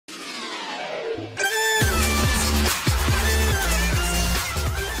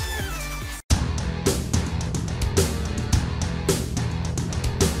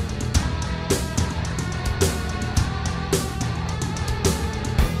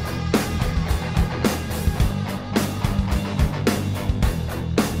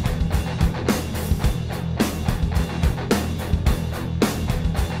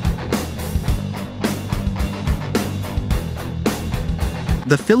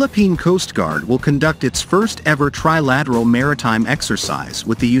The Philippine Coast Guard will conduct its first ever Trilateral Maritime exercise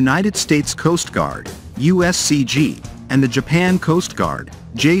with the United States Coast Guard, USCG, and the Japan Coast Guard,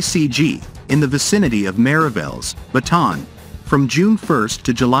 JCG, in the vicinity of Mariveles, Bataan, from June 1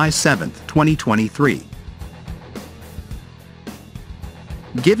 to July 7, 2023.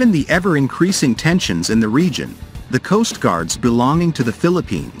 Given the ever-increasing tensions in the region, the Coast Guards belonging to the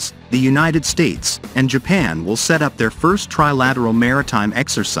Philippines, the United States, and Japan will set up their first Trilateral Maritime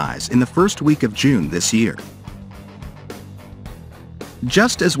exercise in the first week of June this year.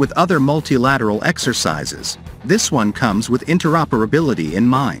 Just as with other multilateral exercises, this one comes with interoperability in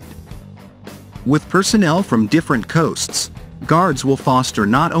mind. With personnel from different coasts, guards will foster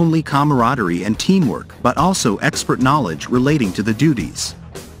not only camaraderie and teamwork but also expert knowledge relating to the duties.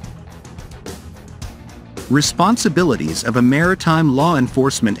 Responsibilities of a maritime law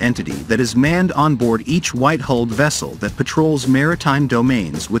enforcement entity that is manned on board each white-hulled vessel that patrols maritime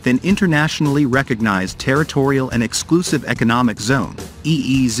domains within internationally recognized territorial and exclusive economic zone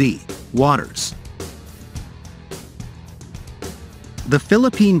 (EEZ) waters. The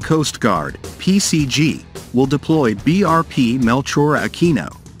Philippine Coast Guard, PCG, will deploy BRP Melchora Aquino,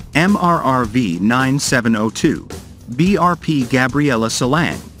 MRRV 9702, BRP Gabriela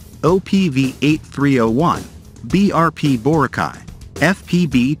Salang, OPV 8301, BRP Boracay,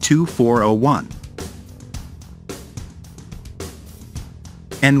 FPB 2401,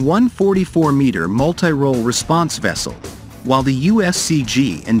 and 144-meter multi-role response vessel, while the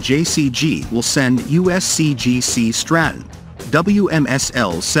USCG and JCG will send USCG Stratton,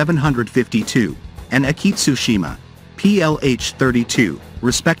 WMSL 752, and Akitsushima, PLH 32,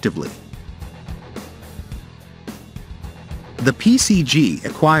 respectively. The PCG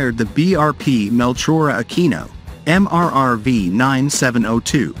acquired the BRP Melchora Aquino, MRRV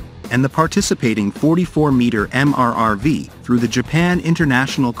 9702, and the participating 44-meter MRRV through the Japan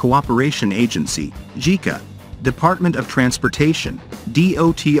International Cooperation Agency, JICA, Department of Transportation,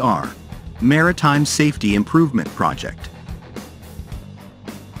 DOTR, Maritime Safety Improvement Project.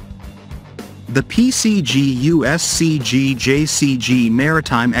 The PCG-USCG-JCG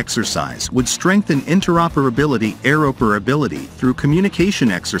maritime exercise would strengthen interoperability through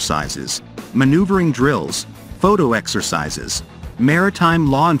communication exercises, maneuvering drills, photo exercises,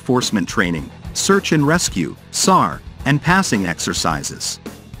 maritime law enforcement training, search and rescue, SAR, and passing exercises.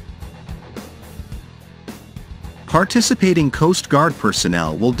 Participating Coast Guard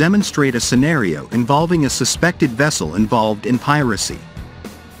personnel will demonstrate a scenario involving a suspected vessel involved in piracy.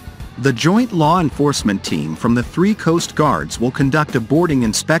 The joint law enforcement team from the three Coast Guards will conduct a boarding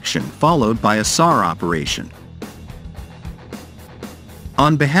inspection followed by a SAR operation.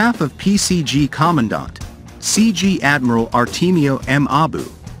 On behalf of PCG Commandant, CG Admiral Artemio M. Abu,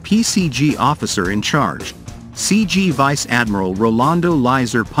 PCG Officer in Charge, CG Vice Admiral Rolando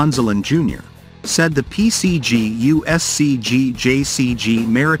Lizer Punzalan Jr., said the PCG-USCG-JCG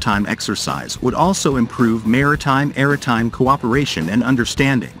maritime exercise would also improve maritime-aritime cooperation and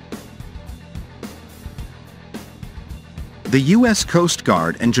understanding. The U.S. Coast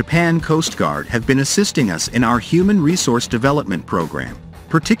Guard and Japan Coast Guard have been assisting us in our Human Resource Development Program,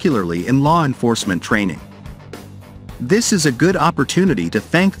 particularly in law enforcement training. This is a good opportunity to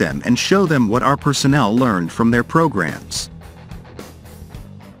thank them and show them what our personnel learned from their programs.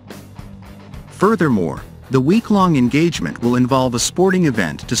 Furthermore, the week-long engagement will involve a sporting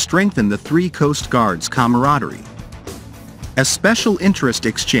event to strengthen the three Coast Guards' camaraderie. A special interest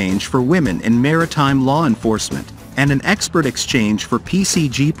exchange for women in maritime law enforcement, and an expert exchange for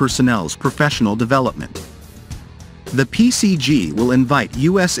PCG personnel's professional development. The PCG will invite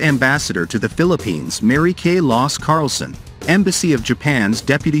U.S. Ambassador to the Philippines Mary Kay Loss Carlson, Embassy of Japan's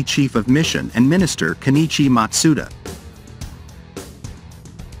Deputy Chief of Mission and Minister Kenichi Matsuda.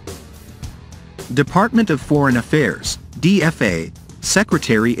 Department of Foreign Affairs, DFA,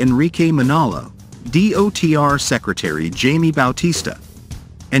 Secretary Enrique Manalo, DOTR Secretary Jamie Bautista,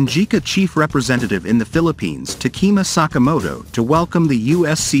 and JICA Chief Representative in the Philippines Takema Sakamoto to welcome the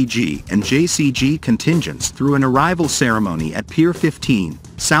USCG and JCG contingents through an arrival ceremony at Pier 15,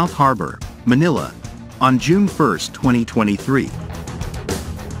 South Harbor, Manila, on June 1, 2023.